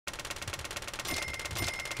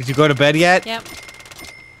Did you go to bed yet? Yep.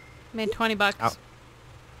 Made 20 bucks. Oh.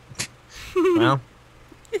 Well,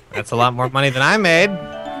 that's a lot more money than I made.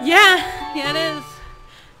 Yeah, it is.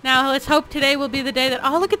 Now let's hope today will be the day that.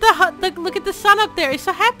 Oh, look at look at the sun up there. He's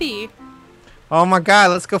so happy. Oh my God,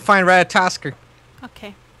 let's go find Ratatosker.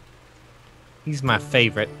 Okay. He's my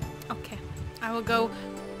favorite. Okay. I will go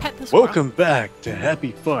pet the squirrel. Welcome back to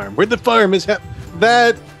Happy Farm, where the farm is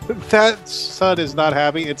that sun is not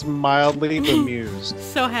happy. It's mildly bemused.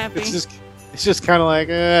 So happy. It's just kind of like,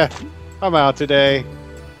 I'm out today.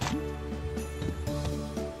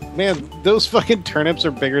 Man, those fucking turnips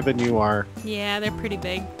are bigger than you are. Yeah, they're pretty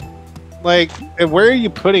big. Like, and where are you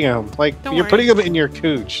putting them? Like, Don't you're worry. putting them in your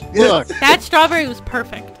cooch. Look. That strawberry was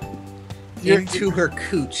perfect. Into her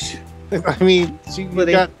cooch. I mean, so you've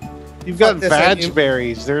got vag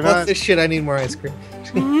berries. They're Fuck not. this shit. I need more ice cream.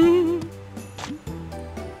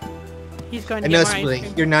 He's going I to know, get more ice Splitty.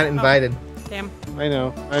 cream. You're not invited. Oh, damn. I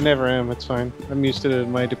know. I never am. It's fine. I'm used to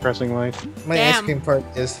my depressing life. My Damn. ice cream part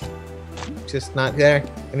is just not there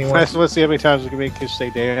anymore. Let's see how many times we can make Kish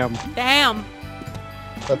say "damn." Damn.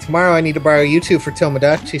 But tomorrow I need to borrow you two for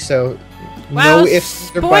Tomodachi, so Wow, no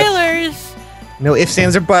ifs or buts. spoilers. No ifs,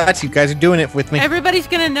 ands, or buts. You guys are doing it with me. Everybody's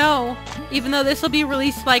going to know, even though this will be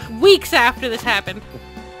released like weeks after this happened.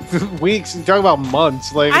 Weeks. You talk about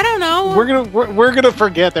months. Like, I don't know. We're gonna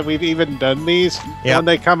forget that we've even done these. Yep. When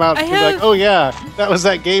they come out, we're like, oh yeah, that was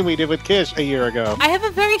that game we did with Kish a year ago. I have a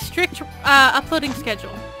very strict uploading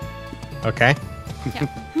schedule. Okay. Yeah.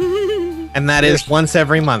 And that is once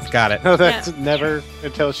every month. Got it. No, that's never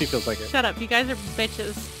until she feels like it. Shut up. You guys are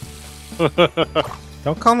bitches.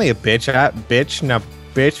 Don't call me a bitch. Bitch. No,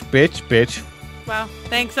 bitch. Wow.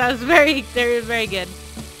 Thanks. That was very good.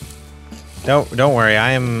 Don't worry.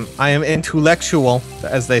 I am intellectual,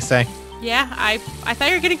 as they say. Yeah, I thought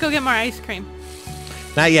you were gonna go get more ice cream.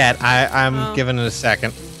 Not yet. I'm giving it a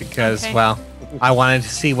second because, well, I wanted to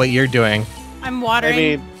see what you're doing. I'm watering. I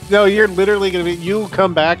mean, no, you're literally gonna be. You'll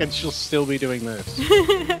come back and she'll still be doing this.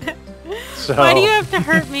 So. Why do you have to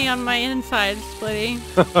hurt me on my insides, Splitty?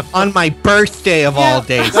 On my birthday of all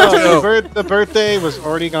days. No, the birthday was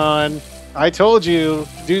already gone. I told you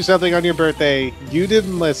to do something on your birthday. You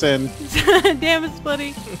didn't listen. Damn it,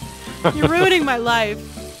 Splitty. You're ruining my life.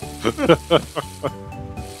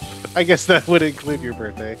 I guess that would include your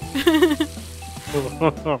birthday.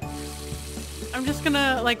 I'm just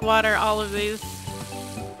gonna like water all of these.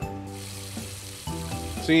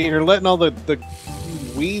 See, you're letting all the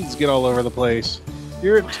weeds get all over the place.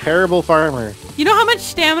 You're a terrible farmer. You know how much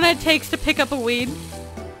stamina it takes to pick up a weed?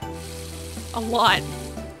 A lot.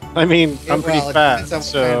 I mean, I'm pretty fat, depends on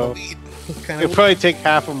so what kind of weed. it'd probably take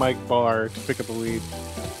half of my bar to pick up a weed.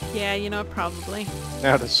 Yeah, you know, probably.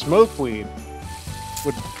 Now, to smoke weed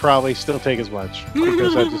would probably still take as much.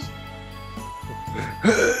 Because I just...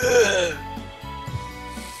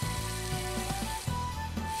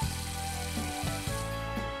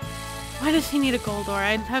 Why does he need a gold ore?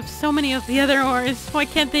 I have so many of the other ores. Why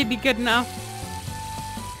can't they be good enough?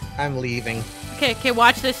 I'm leaving. Okay,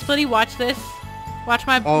 watch this, Splitty. Watch this. Watch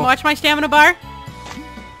my stamina bar.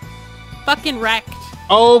 Fucking wrecked.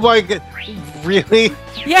 Oh my god. Really?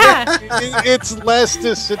 Yeah. It's less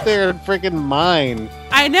to sit there and freaking mine.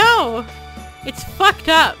 I know. It's fucked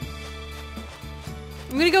up.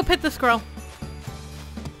 I'm gonna go pet the squirrel.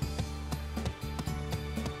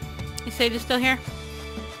 Is Sage still here?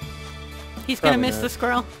 He's gonna Probably miss not. the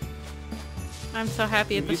squirrel. I'm so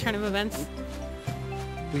happy at this turn of events.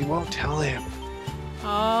 We won't tell him.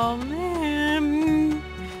 Oh man.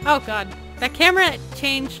 Oh god. That camera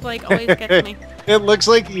change like always gets me. It looks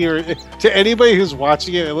like you're... To anybody who's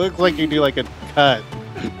watching it, it looks like you do like a cut.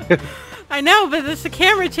 I know, but it's the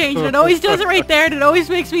camera change. It always does it right there, and it always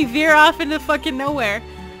makes me veer off into fucking nowhere.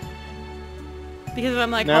 Because I'm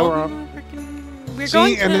like, Now oh, we're See,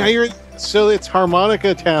 going to... and now you're... So it's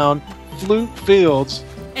Harmonica Town, Flute Fields.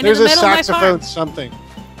 And There's in a the middle of my saxophone farm. something.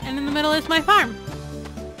 And in the middle is my farm.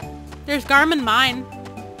 There's Garmin Mine.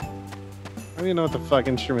 I don't even know what the fuck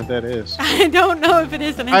instrument that is. I don't know if it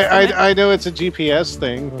is an instrument. I know it's a GPS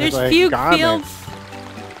thing. There's like, Fugue got it. Fields.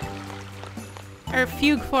 Or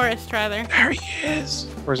Fugue Forest, rather. There he is.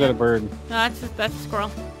 Or is that a bird? No, that's a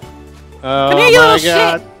squirrel. Oh Come here, you my little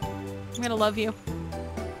god. shit! I'm gonna love you.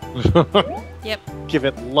 Yep, Give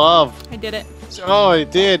it love. I did it. Oh,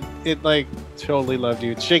 it did. It, like, totally loved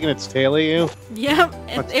you. It's shaking its tail at you. Yep,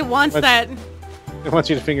 it wants that. It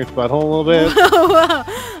wants you to finger its butthole a little bit.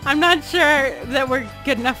 I'm not sure that we're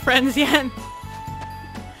good enough friends yet.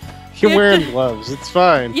 You're wearing gloves. It's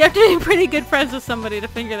fine. You have to be pretty good friends with somebody to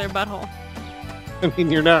finger their butthole. I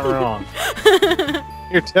mean, you're not wrong.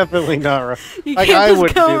 You're definitely not right. You Like, can't I just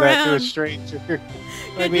wouldn't go do that to a around. stranger. You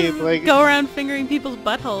I can't mean, just like, go around fingering people's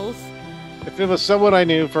buttholes. if it was someone I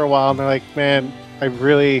knew for a while and they're like, man,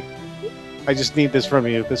 I just need this from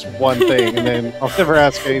you, this one thing, and then I'll never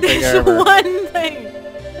ask anything There's ever. one thing.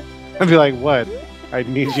 I'd be like, what? I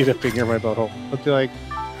need you to finger my butthole. I'd be like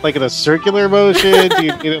in a circular motion? Do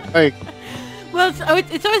you need it like... Well,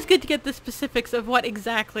 it's always good to get the specifics of what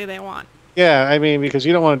exactly they want. Yeah, I mean, because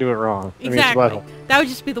you don't want to do it wrong. Exactly. I mean, it's butthole. That would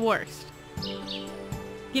just be the worst.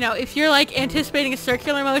 You know, if you're like anticipating a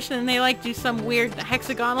circular motion and they like do some weird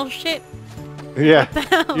hexagonal shit. Yeah. What the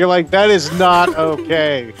hell? You're like, that is not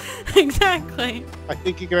okay. Exactly. I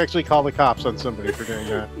think you can actually call the cops on somebody for doing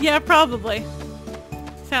that. Yeah, probably.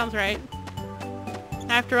 Sounds right.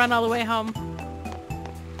 I have to run all the way home.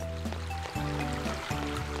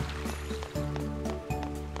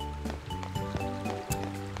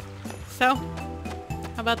 So,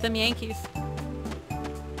 how about them Yankees?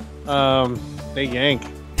 They yank.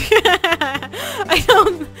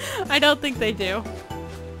 I don't think they do.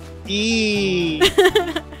 Eee.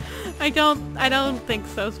 I don't think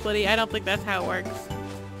so, Splitty. I don't think that's how it works.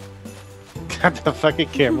 Got the fucking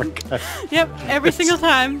camera cut. Yep, every single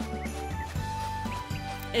time.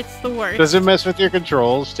 It's the worst. Does it mess with your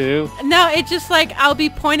controls too? No, it just like I'll be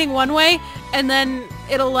pointing one way and then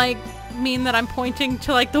it'll like mean that I'm pointing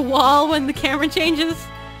to like the wall when the camera changes.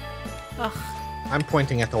 Ugh. I'm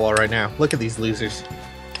pointing at the wall right now. Look at these losers.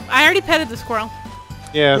 I already petted the squirrel.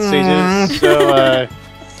 Yeah, see, so,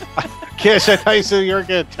 Kish, I thought you said you were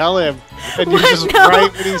gonna tell him. And you What? just No,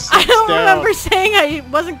 right when he sits I don't down. remember saying I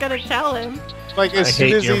wasn't gonna tell him. Like, as I soon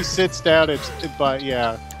hate as you. he sits down, but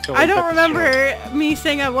yeah. totally I don't cut the short. remember me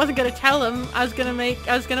saying I wasn't gonna tell him. I was gonna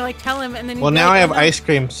like tell him and then he'd Well, be now like, I have "Oh, no." ice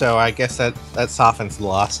cream, so I guess that softens the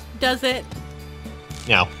loss. Does it?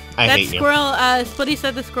 No, I That hate squirrel, Splitty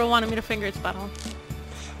said the squirrel wanted me to finger its butthole. you.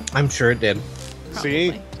 I'm sure it did.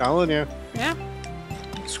 See? Probably. Telling you. Yeah.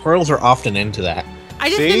 Squirrels are often into that. I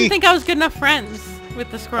just See? didn't think I was good enough friends with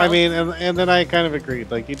the squirrel. I mean, and then I kind of agreed.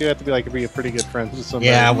 Like, you do have to be a pretty good friend with somebody.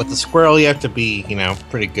 Yeah, with the squirrel, you have to be,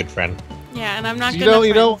 pretty good friend. yeah, and I'm not So good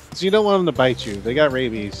enough friends. you don't want them to bite you. They got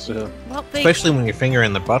rabies, so Well, they, Especially when you're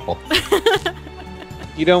fingering the butthole.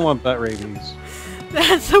 you don't want butt rabies.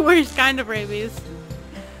 that's the worst kind of rabies.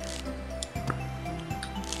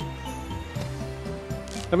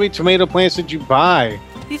 How many tomato plants did you buy?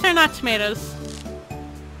 These are not tomatoes.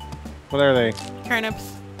 What are they?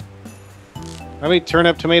 Turnips. How many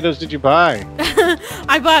turnip tomatoes did you buy?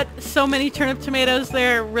 I bought so many turnip tomatoes.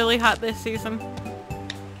 They're really hot this season.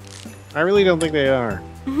 I really don't think they are.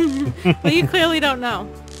 But you clearly don't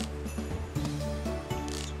know.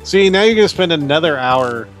 See, now you're gonna spend another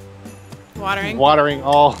hour Watering. watering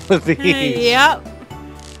all of these. Yep.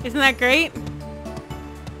 Isn't that great?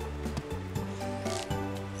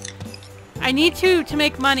 I need to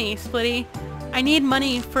make money, Splitty. I need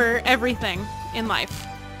money for everything in life.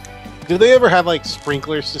 Do they ever have like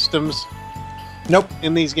sprinkler systems Nope.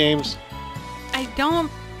 in these games? I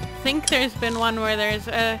don't think there's been one where there's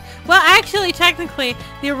a... Well, actually, technically,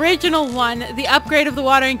 the original one, the upgrade of the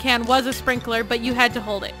watering can was a sprinkler, but you had to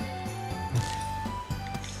hold it.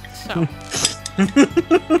 So...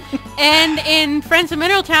 And in Friends of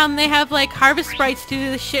Mineral Town, they have like harvest sprites to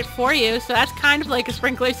do the shit for you, so that's kind of like a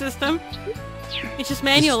sprinkler system. It's just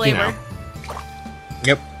manual Just, you labor. know.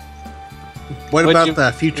 Yep. What Would about you- the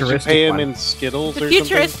Did you futuristic pay him one? in Skittles The or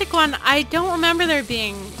futuristic one, I don't remember there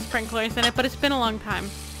being sprinklers in it, but it's been a long time.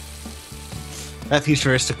 That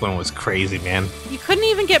futuristic one was crazy, man. You couldn't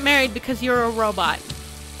even get married because you're a robot.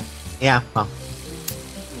 Yeah, well,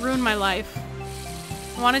 Ruined my life.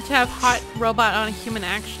 I wanted to have hot robot on a human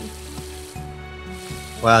action.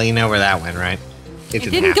 well, you know where that went, right? It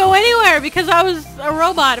didn't go anywhere because I was a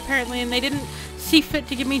robot apparently, and they didn't see fit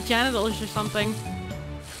to give me genitals or something.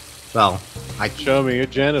 Well, something? Show me your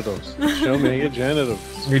genitals. Show me your genitals.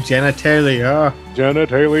 your genitalia.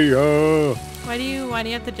 Genitalia. Why do you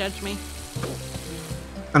have to judge me?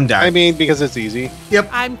 I'm done. I mean, because it's easy. Yep.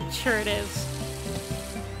 I'm sure it is.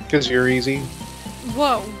 Because you're easy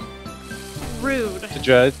Whoa. Rude. to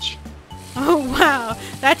judge. Oh wow.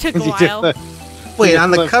 That took a You while. did- Wait,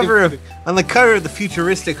 on the Look, cover of the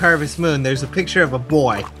futuristic Harvest Moon, there's a picture of a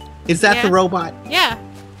boy. Is that Yeah. the robot? Yeah.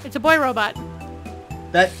 It's a boy robot.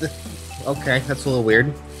 Okay, that's a little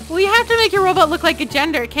weird. Well, you have to make your robot look like a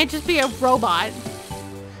gender. It can't just be a robot.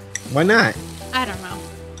 Why not? I don't know.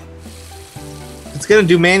 If it's gonna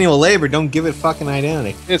do manual labor, don't give it fucking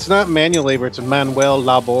identity. It's not manual labor, it's manuel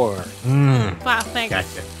labor. Mmm. Wow, thanks.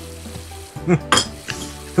 Gotcha.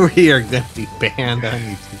 We are gonna be banned on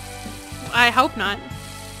YouTube. I hope not.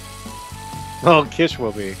 Oh, Kish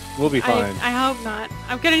will be. We'll be fine. I hope not.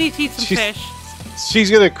 I'm gonna need to eat some fish.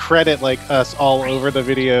 She's gonna credit like us all over the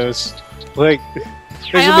videos. Like,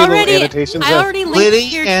 there's I gonna be little annotations. I already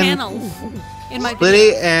linked your channels in my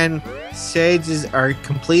Splitty video. and Sage are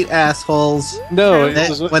complete assholes. No,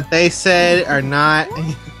 What they said are not.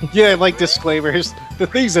 Yeah, like disclaimers. The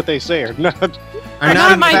things that they say are not. Are not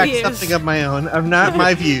not in my fact views. something of my own. Are not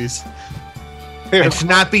my views. And should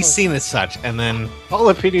not be seen as such. And then All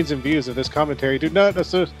opinions and views of this commentary do not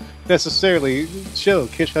necessarily show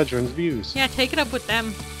Kish Hudron's views. Yeah, take it up with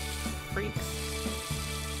them, freaks.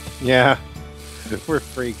 Yeah, we're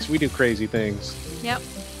freaks. We do crazy things Yep.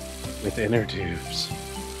 with inner tubes.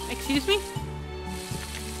 Excuse me?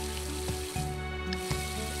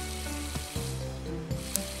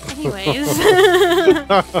 Anyways.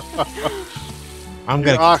 I'm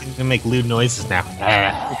gonna continue to make lewd noises now.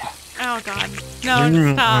 Oh god.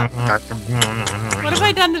 No, stop. What have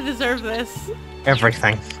I done to deserve this?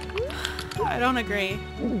 Everything. I don't agree.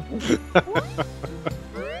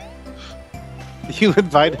 You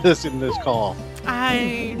invited us in this call.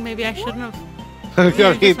 Maybe I shouldn't have. I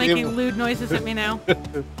You're just mean, making lewd noises at me now.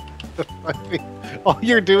 all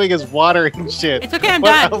you're doing is watering shit. It's okay, I'm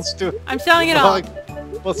what done. Else do I'm selling it all.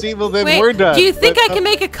 Well, see, well then Wait, we're done. do you think But, I can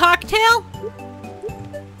make a cocktail?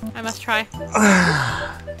 I must try.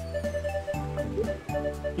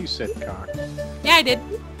 You said cock. Yeah, I did.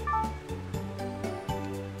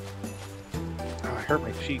 Oh, I hurt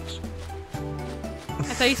my cheeks. I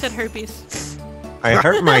thought you said herpes. I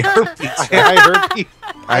hurt my herpes.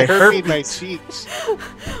 I hurt my cheeks.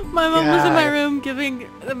 My mom was in my God. room giving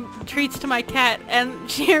treats to my cat, and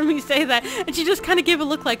she heard me say that, and she just kind of gave a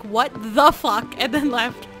look like, what the fuck, and then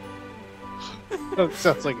left.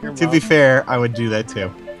 Sounds like your mom. To be fair, I would do that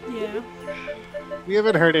too. Yeah. We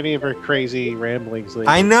haven't heard any of her crazy ramblings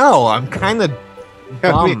lately. I know. I'm kind of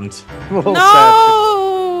bummed. I'm a little sad.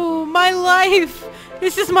 No! My life!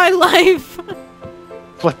 This is my life!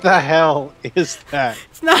 What the hell is that?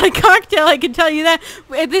 It's not a cocktail, I can tell you that.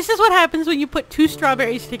 This is what happens when you put 2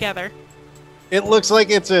 strawberries together. It looks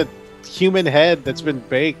like it's a human head that's been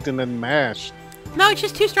baked and then mashed. No, it's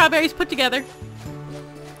just 2 strawberries put together.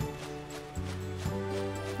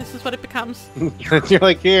 This is what it becomes. You're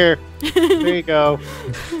like, here, there you go.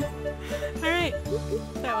 Alright.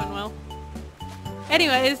 That went well.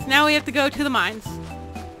 Anyways, now we have to go to the mines.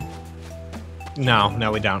 No,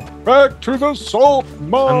 we don't. Back to the salt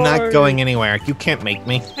mine. I'm not going anywhere. You can't make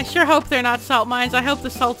me. I sure hope they're not salt mines. I hope the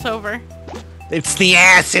salt's over. It's the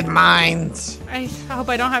acid mines. I hope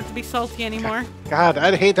I don't have to be salty anymore. God,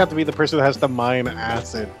 I'd hate to have to be the person that has to mine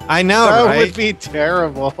acid. I know, That right? would be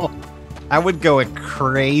terrible. I would go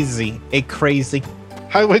crazy.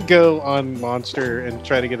 I would go on Monster and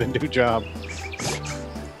try to get a new job.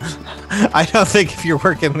 I don't think if you're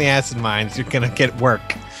working in the acid mines, you're gonna get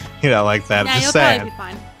work. You know, like that. Yeah, Just you'll saying. probably be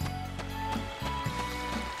fine.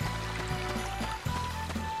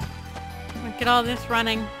 Look at all this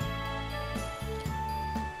running.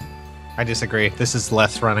 I disagree. This is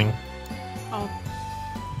less running. Oh.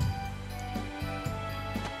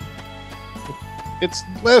 It's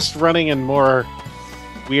less running and more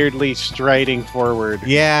weirdly striding forward.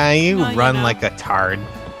 Yeah, you Well, you run know. like a tard.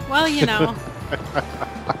 Well, you know.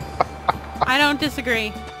 I don't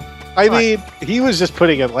disagree. I mean, he was just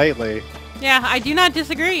putting it lightly. Yeah, I do not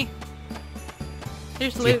disagree.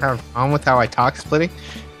 There's Do you Luke. have a problem with how I talk, Splitty?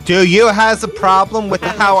 Do you has a problem with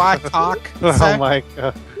how I talk? Oh sir? my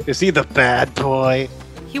god. Is he the bad boy?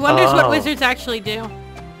 He wonders what Oh. wizards actually do.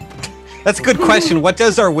 That's a good question. What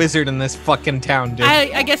does our wizard in this fucking town do?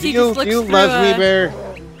 I guess he just looks You through love me, a- Bear?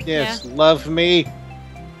 Yes, love me.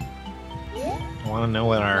 I want to know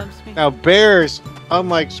what our... loves me. Now, bears,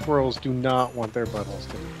 unlike squirrels, do not want their buttholes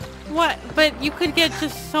to be. What? But you could get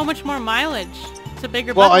just so much more mileage. It's a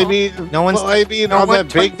bigger Well, I butthole. mean, No one's- no on one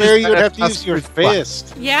that big took bear, this you would better have to use your us for what?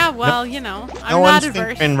 fist. Yeah, well, you know, No I'm not one's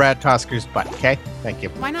adverse. in Rat Tosker's butt, okay? Thank you.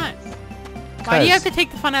 Why not? Why do you have 'Cause- to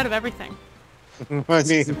take the fun out of everything? I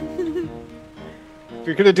mean, if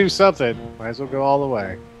you're gonna do something, might as well go all the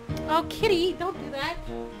way. Oh, kitty, don't do that.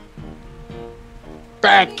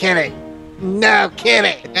 Bad kitty. No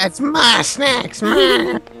kitty. That's my snacks, She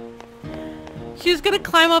was gonna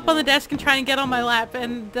climb up on the desk and try and get on my lap,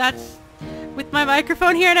 and that's... With my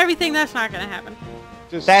microphone here and everything, that's not gonna happen.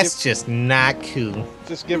 That's just not cool.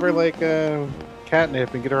 Just give her like a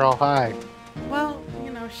catnip and get her all high. Well, you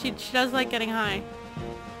know, she does like getting high.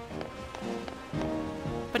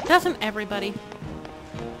 But doesn't everybody?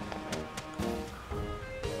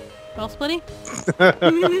 Well, Splitty?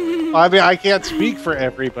 I mean, I can't speak for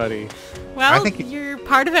everybody. Well, think- you're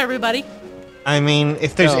part of everybody. I mean,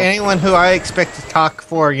 if there's No. anyone who I expect to talk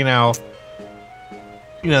for, you know,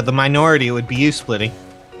 the minority, it would be you, Splitty.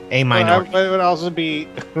 A minority. But it would also be.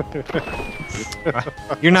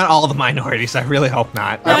 You're not all the minorities. I really hope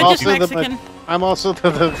not. No, I'm just also Mexican. I'm also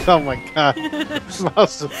the. Oh my god. I'm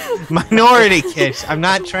also. Minority Kish. I'm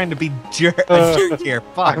not trying to be a jerk here.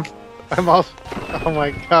 Fuck. I'm also. Oh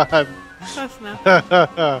my god. Close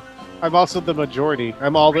enough. I'm also the majority.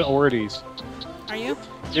 I'm all the orities. Are you?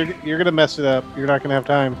 You're gonna mess it up. You're not gonna have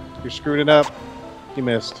time. You're screwing it up. You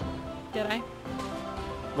missed. Did I?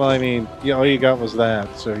 Well, I mean, all you got was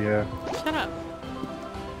that. So yeah. Shut up.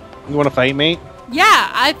 You want to fight, mate? Yeah,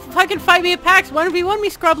 I fucking fight me at PAX. 1v1 me,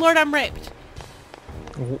 Scrub Lord. I'm raped.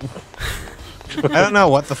 I don't know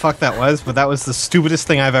what the fuck that was, but that was the stupidest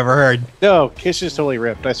thing I've ever heard. No, Kish is totally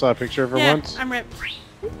ripped. I saw a picture of her Yeah, once. I'm ripped.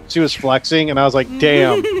 She was flexing, and I was like,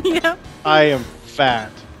 damn, Yep. I am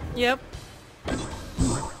fat. Yep.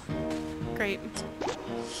 Great.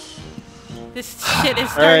 This shit is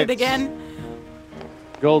started Alright. again.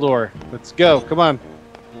 Gold ore. Let's go. Come on.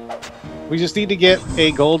 We just need to get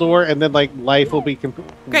a gold ore, and then, like, life will be...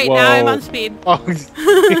 Great, Whoa. now I'm on speed. Oh.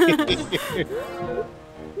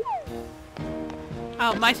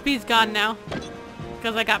 Oh, my speed's gone now.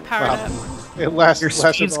 Because I got powered Wow. up. It lasts. Your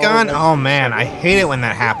speed's gone? Oh man, I hate it when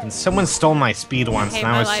that happens. Someone stole my speed once, hate and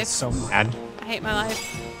I my was life. just so mad. I hate my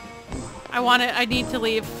life. I want it. I need to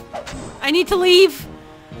leave. I need to leave!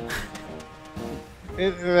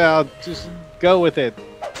 Well, just go with it.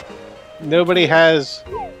 Nobody has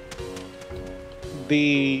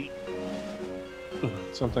the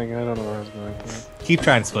something. I don't know where I was going. Keep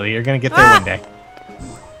trying, Splitty. You're gonna get there one day.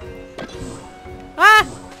 Ah!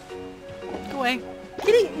 Go away.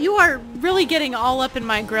 Kitty, you are really getting all up in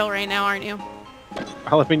my grill right now, aren't you?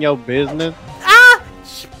 All up in your business. Ah!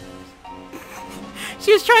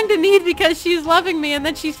 She was trying to knead because she's loving me, and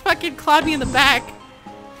then she's fucking clawed me in the back.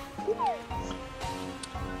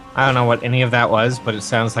 I don't know what any of that was, but it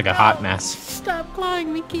sounds like a hot mess. Stop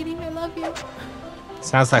clawing me, Kitty. I love you.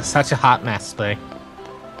 Sounds like such a hot mess, Splitty.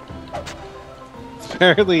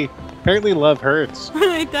 Apparently love hurts.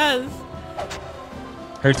 It does.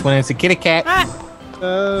 Hurts when it's a kitty cat. Ah!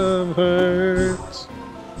 Love hurts.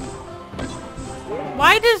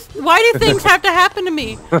 Why do things have to happen to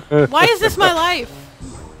me? Why is this my life?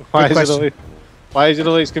 Why Good is, question. why is it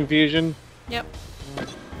always confusion? Yep.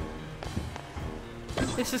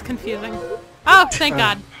 This is confusing. Oh, thank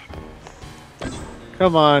God.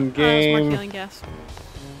 Come on, Oh, it's game. more healing gas.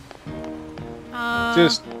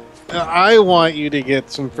 Just, I want you to get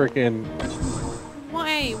some freaking.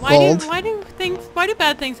 Why? Gold. Why do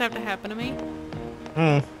bad things have to happen to me?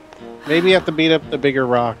 Maybe you have to beat up the bigger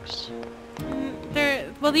rocks.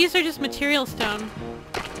 Well, these are just material stone.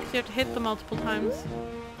 So you have to hit them multiple times.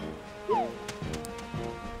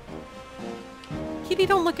 Kitty,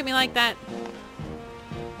 don't look at me like that.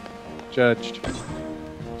 Judged.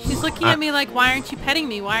 She's looking at me like, why aren't you petting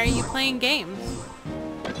me? Why are you playing games?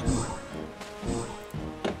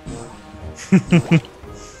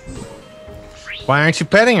 Why aren't you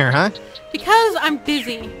petting her, huh? Because I'm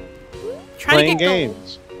busy. Trying Playing to get gold.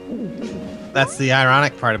 games. That's the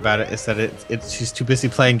ironic part about it, is that she's too busy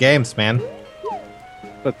playing games, man.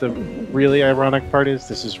 But the really ironic part is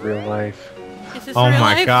this is real life. Is this Oh real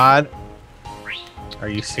my life? god. Are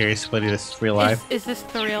you serious, Splitty? This is real life? Is this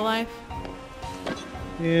the real life?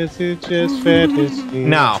 Is it just fantasy?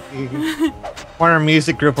 No. Warner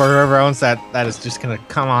Music Group or whoever owns that is just gonna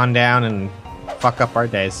come on down and fuck up our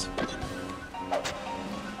days.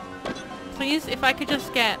 Please, if I could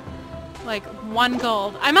just get, like, 1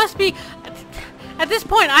 gold. I must be... At this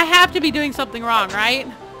point, I have to be doing something wrong, right?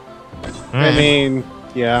 I mean,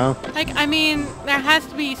 yeah. Like, I mean, there has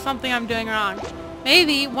to be something I'm doing wrong.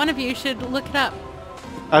 Maybe one of you should look it up.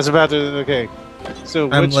 I was about to. Okay. So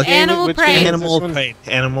I'm which looking- game? Animal Which Parade. game is this Animal one? parade.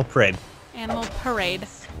 Animal parade. Animal Parade.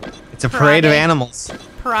 It's a parade of Parade. animals.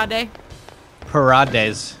 Parade.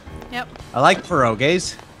 Parades. Yep. I like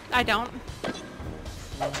pierogies. I don't.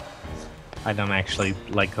 I don't actually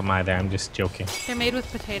like them either. I'm just joking. They're made with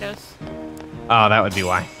potatoes. Oh, that would be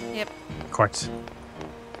why. Yep. Of course.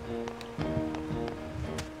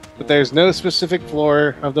 But there's no specific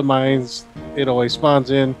floor of the mines it always spawns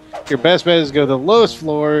in. Your best bet is go to the lowest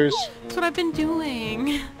floors. That's what I've been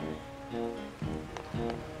doing.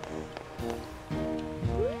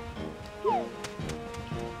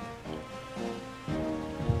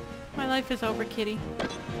 My life is over, kitty.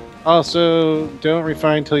 Also, don't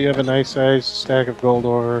refine till you have a nice sized stack of gold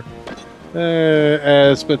ore.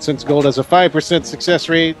 But since gold has a 5% success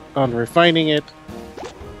rate on refining it.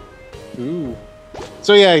 Ooh.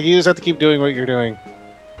 So yeah, you just have to keep doing what you're doing.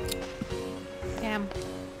 Damn.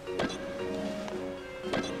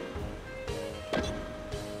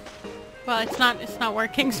 Well, it's not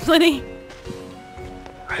working, Splitty.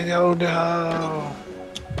 I don't know.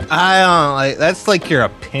 I don't like. That's like your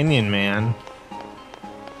opinion, man.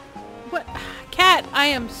 What? Cat, I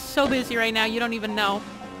am so busy right now, you don't even know.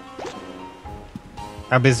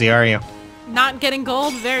 How busy are you? Not getting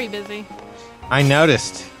gold, very busy. I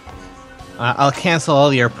noticed. I'll cancel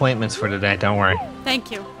all your appointments for today. Don't worry.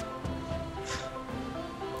 Thank you.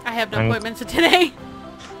 I have no appointments today.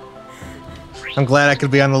 I'm glad I could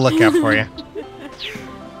be on the lookout for you.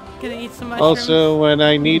 Gonna eat some mushrooms. Also, when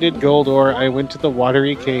I needed gold ore, I went to the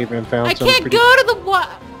watery cave and found I some can't pretty... go to the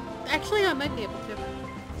Actually, I might be able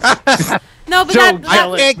to. No, but Don't I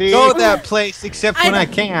yell at can't me. go to that place except when I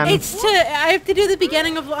can. I have to do the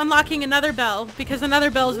beginning of unlocking another bell, because another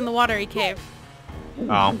bell is in the watery cave.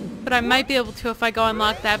 Oh. But I might be able to if I go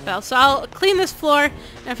unlock that bell. So I'll clean this floor,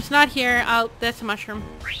 and if it's not here, that's a mushroom.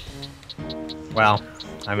 Well,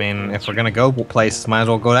 I mean, if we're gonna go places, might as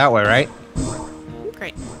well go that way, right?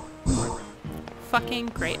 Great. Fucking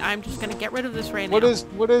great. I'm just gonna get rid of this right now.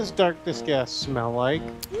 What does darkness gas smell like?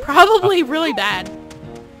 Probably really bad.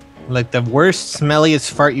 Like the worst,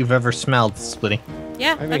 smelliest fart you've ever smelled, Splitty.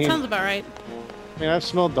 Yeah, I that mean- sounds about right. I mean, I've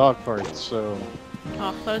smelled dog farts, so...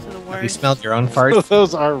 Oh, those are the worst. Have you smelled your own farts?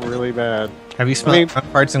 Those are really bad. Have you smelled your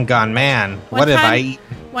own farts and gone, man, what have I eaten?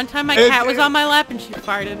 One time my cat was on my lap and she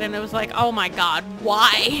farted, and it was like, oh my god,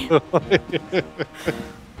 why?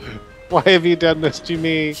 Why have you done this to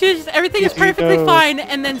me? She was just, everything is Yes, you perfectly know. fine,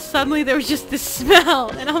 and then suddenly there was just this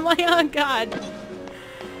smell, and I'm like, oh god.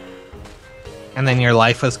 And then your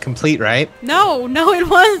life was complete, right? No, it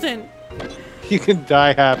wasn't. You can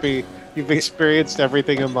die happy. You've experienced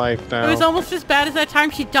everything in life now. It was almost as bad as that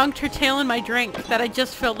time she dunked her tail in my drink that I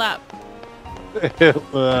just filled up.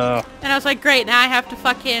 Ugh. And I was like, great, now I have to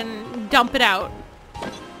fucking dump it out.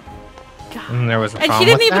 God. And there was a And problem she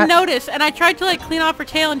didn't with even that? notice, and I tried to like clean off her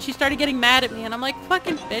tail and she started getting mad at me, and I'm like,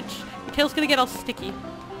 fucking bitch, your tail's gonna get all sticky.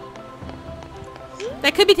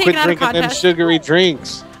 That could be taken Quit out of drinking them context. sugary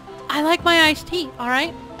drinks. I like my iced tea,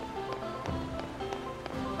 alright?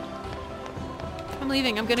 I'm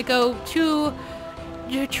leaving. I'm gonna go to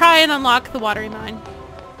try and unlock the watery mine.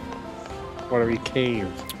 Watery cave.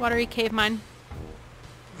 Watery cave mine.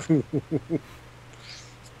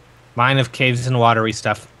 Mine of caves and watery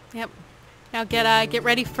stuff. Yep. Now get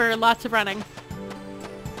ready for lots of running.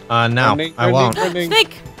 No, Running, I won't. running.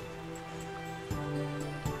 Snake!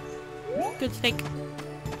 Good snake.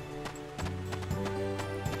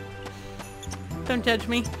 Don't judge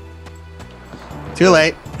me. Too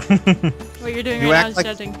late. What you're doing You right now act is like-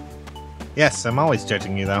 judging. Yes, I'm always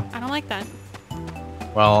judging you, though. I don't like that.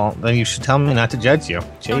 Well, then you should tell me not to judge you.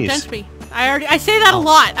 Don't Jeez. judge me. I say that a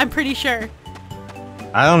lot, I'm pretty sure.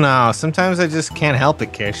 I don't know. Sometimes I just can't help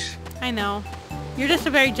it, Kish. I know. You're just a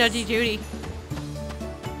very judgy Judy.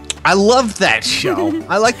 I love that show.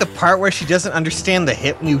 I like the part where she doesn't understand the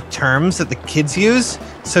hip new terms that the kids use.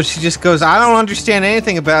 So she just goes, I don't understand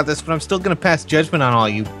anything about this, but I'm still going to pass judgment on all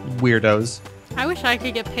you weirdos. I wish I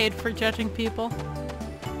could get paid for judging people.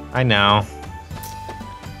 I know.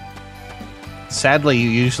 Sadly, you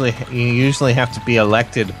usually have to be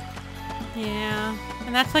elected. Yeah.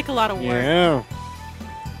 And that's like a lot of work. Yeah.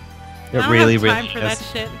 It I don't really, have time really for is. that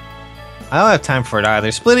shit. I don't have time for it either.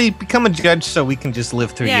 Splitty, become a judge so we can just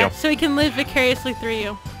live through Yeah, you. so we can live vicariously through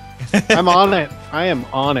you. I'm on it. I am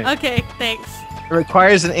on it. Okay, thanks. It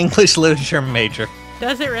requires an English literature major.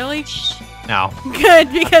 Does it really? No. Good,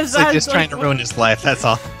 because It's like I just was trying to ruin his life, that's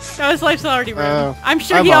all. His life's already ruined. I'm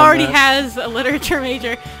sure I'm he on already that. has a literature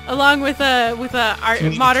major, along with a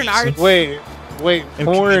modern arts. Wait. And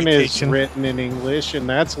Porn is communication. written in English, and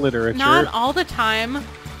that's literature. Not all the time.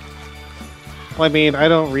 Well, I mean, I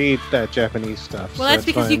don't read that Japanese stuff. Well, so that's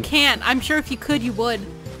because you fine. can't. I'm sure if you could, you would.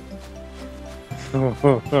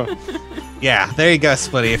 Yeah, there you go,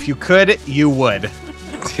 Splitty. If you could, you would.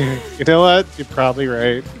 You know what? You're probably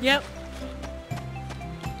right. Yep.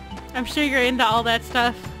 I'm sure you're into all that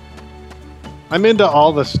stuff. I'm into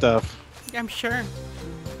all the stuff. I'm sure.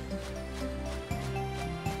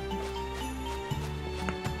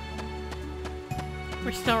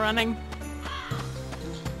 We're still running.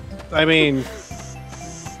 I mean,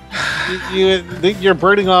 you're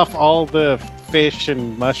burning off all the fish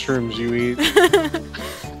and mushrooms you eat.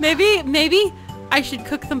 Maybe I should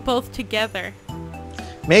cook them both together.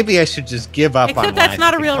 Maybe I should just give up on Except that's life.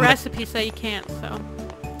 not a real Become recipe, so you can't, so.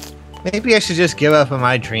 Maybe I should just give up on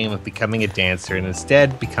my dream of becoming a dancer and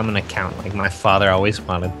instead become an accountant like my father always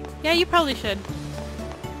wanted. Yeah, you probably should.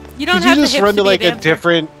 You don't Did have you the just hips run to be like a dancer.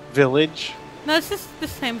 different village? No, this is the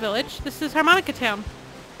same village. This is Harmonica Town.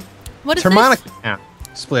 What is Harmonica this? Town.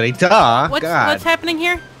 Splitty. Duh. What's God. happening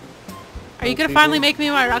here? Are you gonna finally make me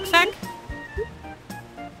my rucksack?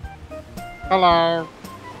 Hello.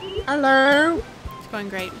 Hello. It's going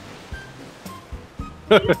great.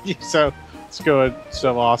 So it's going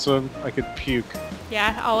so awesome. I could puke.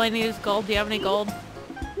 Yeah, all I need is gold. Do you have any gold?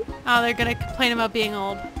 Oh, they're gonna complain about being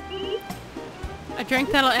old. A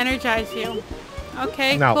drink that'll energize you.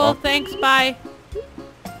 Okay, No, cool. well. Thanks. Bye.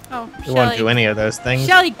 Oh, You won't do Shelly. any of those things.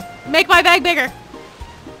 Shelly, make my bag bigger.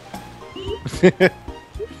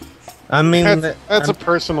 I mean, That's a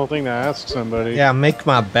personal thing to ask somebody. yeah, make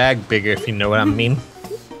my bag bigger if you know what I mean.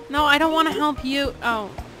 No, I don't want to help you. Oh,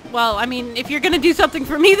 well, I mean, if you're gonna do something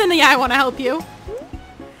for me, then yeah, I want to help you.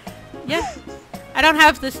 Yeah. I don't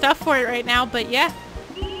have the stuff for it right now, but yeah.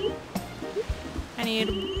 I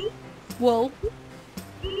need wool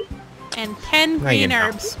and 10 No, you green don't.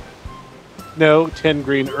 herbs. No, 10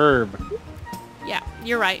 green herb. Yeah,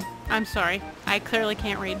 you're right. I'm sorry. I clearly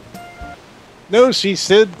can't read. No, she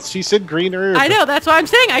said green herb. I know, that's why I'm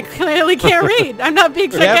saying I clearly can't read. I'm not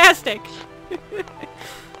being sarcastic.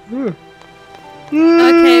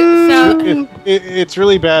 Okay, so It's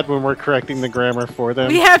really bad when we're correcting the grammar for them.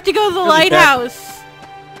 we have to go to the Really bad. lighthouse.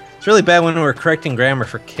 It's really bad when we're correcting grammar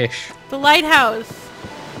for Kish. The lighthouse.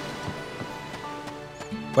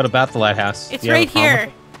 What about the lighthouse? It's Do you have right a problem?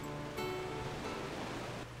 here.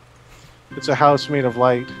 It's a house made of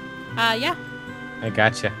light. Yeah. I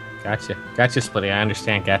gotcha. Gotcha, Splitty. I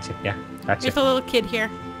understand. Gotcha. Yeah. Gotcha. There's a little kid here.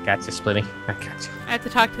 Gotcha, Splitty. I gotcha. I have to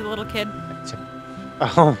talk to the little kid. Gotcha.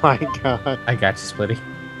 Oh my god. I gotcha, Splitty.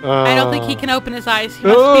 I don't think he can open his eyes. He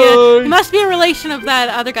must be a relation of that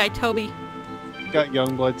other guy, Toby. Got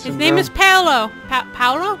young blood His syndrome. name is Paolo.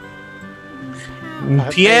 Paolo?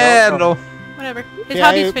 Piero. Whatever. His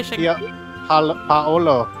hobby's fishing.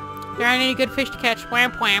 Paolo. There aren't any good fish to catch.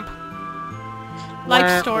 Whamp whamp.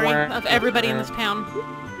 Life story of everybody in this town.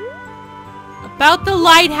 About the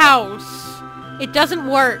lighthouse. It doesn't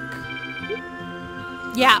work.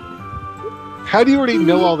 Yeah. How do you already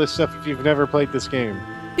know all this stuff if you've never played this game?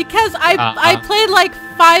 Because I played like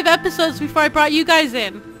 5 episodes before I brought you guys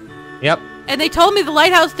in. Yep. And they told me the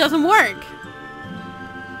lighthouse doesn't work.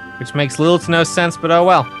 Which makes little to no sense, but oh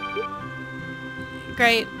well.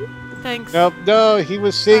 Great. Thanks. Nope, no, he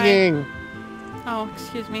was singing. Oh,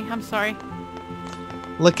 excuse me. I'm sorry.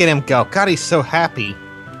 Look at him go. God, he's so happy.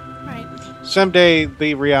 Right. Someday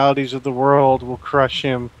the realities of the world will crush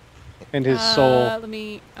him and his soul Let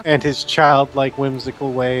me... Okay. and his childlike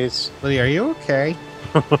whimsical ways. Splitty, are you okay?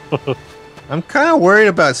 I'm kind of worried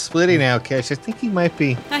about Splitty now, Kish. I think he might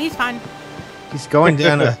be... No, he's fine. He's going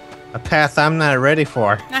down a path I'm not ready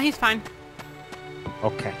for. No, he's fine.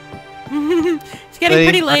 Okay. It's getting Splitty,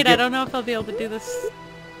 pretty late. are you- I don't know if I'll be able to do this.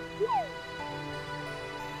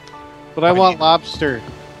 But I want lobster.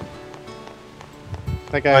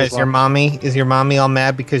 That guy Is your mommy all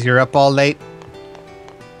mad because you're up all late?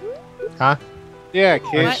 Huh? Yeah,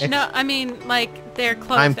 kid. What? No, I mean, like, they're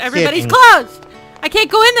closed. I'm Everybody's kidding. closed! I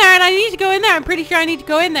can't go in there, and I need to go in there. I'm pretty sure I need to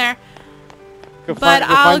go in there. But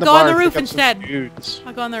I'll go on the roof instead.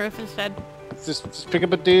 I'll go on the roof instead. Just pick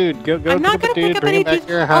up a dude. Go I'm not pick gonna up a dude. pick up Bring any him back dudes.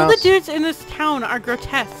 to your All the house. dudes in this town are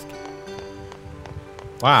grotesque.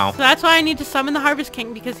 Wow. So that's why I need to summon the Harvest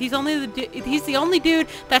King, because he's the only dude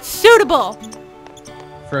that's suitable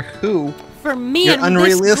For who? for me Your and this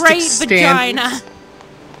unrealistic great standards? vagina.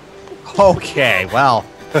 Okay, well,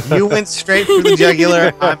 you went straight for the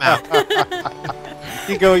jugular. I'm out.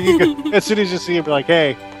 You go. As soon as you see him, be like,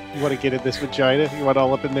 hey, you want to get in this vagina? You want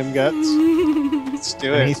all up in them guts? Let's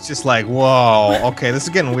do And it. he's just like, whoa, okay, this is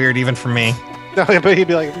getting weird even for me. No, but he'd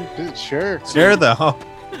be like, sure. Sure, though.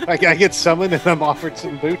 I get summoned and I'm offered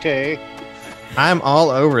some booty. I'm all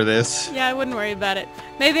over this. Yeah, I wouldn't worry about it.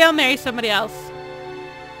 Maybe I'll marry somebody else.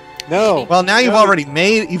 No. Well, now you've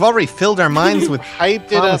already filled our minds with Hyped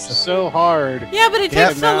it up promises. so hard. Yeah, but it Yep.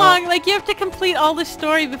 takes so long. Like, you have to complete all the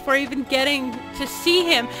story before even getting to see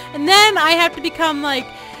him. And then I have to become, like,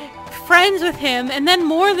 friends with him, and then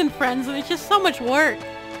more than friends, and it's just so much work.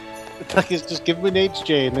 Like, just give him an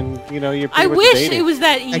HJ and then, you're I pretty much wish dating. it was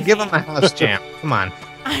that easy. I give him a house jam. Come on.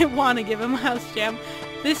 I want to give him a house jam.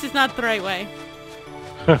 This is not the right way.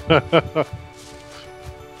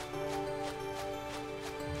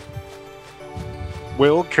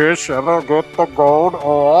 Will Kish ever get the gold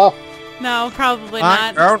ore? No, probably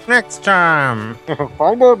Find not. out next time.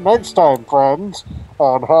 Find out next time, friends,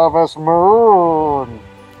 on Harvest Moon.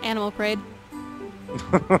 Animal Parade.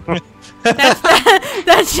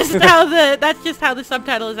 that's just how the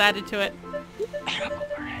subtitle is added to it.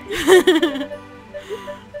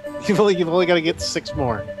 You've only got to get 6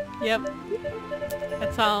 more Yep.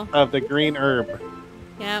 That's all. of the green herb.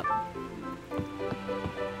 Yep.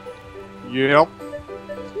 Yep.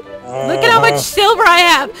 Look at how much silver I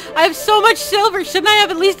have! I have so much silver! Shouldn't I have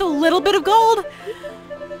at least a little bit of gold?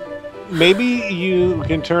 Maybe you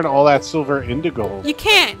can turn all that silver into gold. You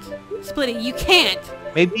can't! Splitty, you can't!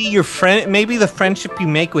 Maybe maybe the friendship you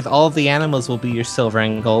make with all of the animals will be your silver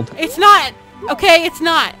and gold. It's not! Okay, it's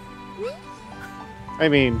not! I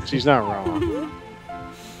mean, she's not wrong.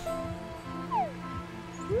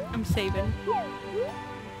 I'm saving.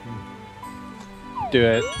 Do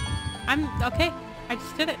it. I'm okay. I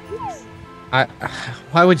just did it.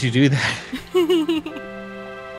 Why would you do that?